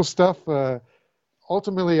 experiential stuff,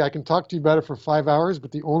 ultimately I can talk to you about it for 5 hours,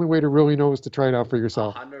 but the only way to really know is to try it out for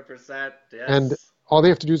yourself. 100%, yes. And all they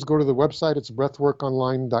have to do is go to the website. It's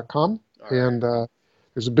breathworkonline.com. Right. And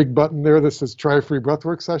there's a big button there that says try a free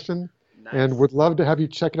breathwork session. Nice. And would love to have you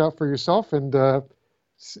check it out for yourself and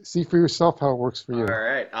see for yourself how it works for you. All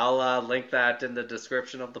right. I'll link that in the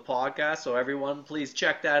description of the podcast. So everyone, please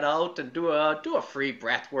check that out and do a free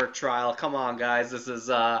breathwork trial. Come on, guys. This is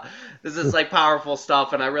like powerful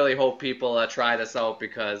stuff, and I really hope people try this out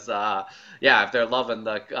because, if they're loving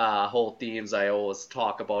the whole themes I always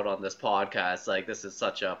talk about on this podcast, like this is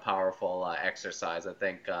such a powerful exercise. I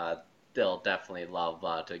think they'll definitely love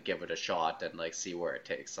to give it a shot and like see where it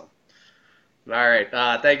takes them. All right.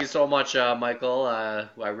 Thank you so much, Michael.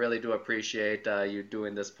 I really do appreciate you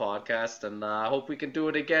doing this podcast, and I hope we can do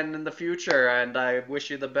it again in the future, and I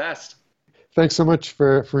wish you the best. Thanks so much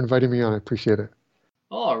for inviting me on. I appreciate it.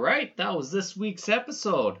 All right. That was this week's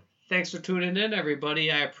episode. Thanks for tuning in,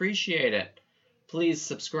 everybody. I appreciate it. Please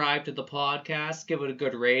subscribe to the podcast. Give it a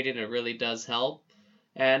good rating. It really does help.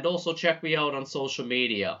 And also check me out on social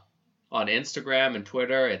media. On Instagram and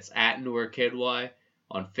Twitter, it's @NewerKidY.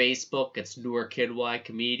 On Facebook, it's NewerKidY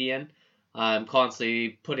Comedian. I'm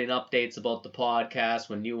constantly putting updates about the podcast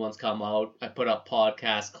when new ones come out. I put up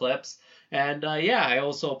podcast clips. And I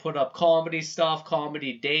also put up comedy stuff,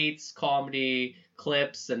 comedy dates, comedy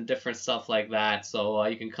clips, and different stuff like that. So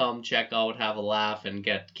you can come check out, have a laugh, and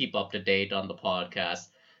keep up to date on the podcast.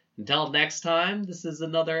 Until next time, this is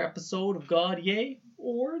another episode of God Yay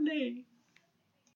or Nay.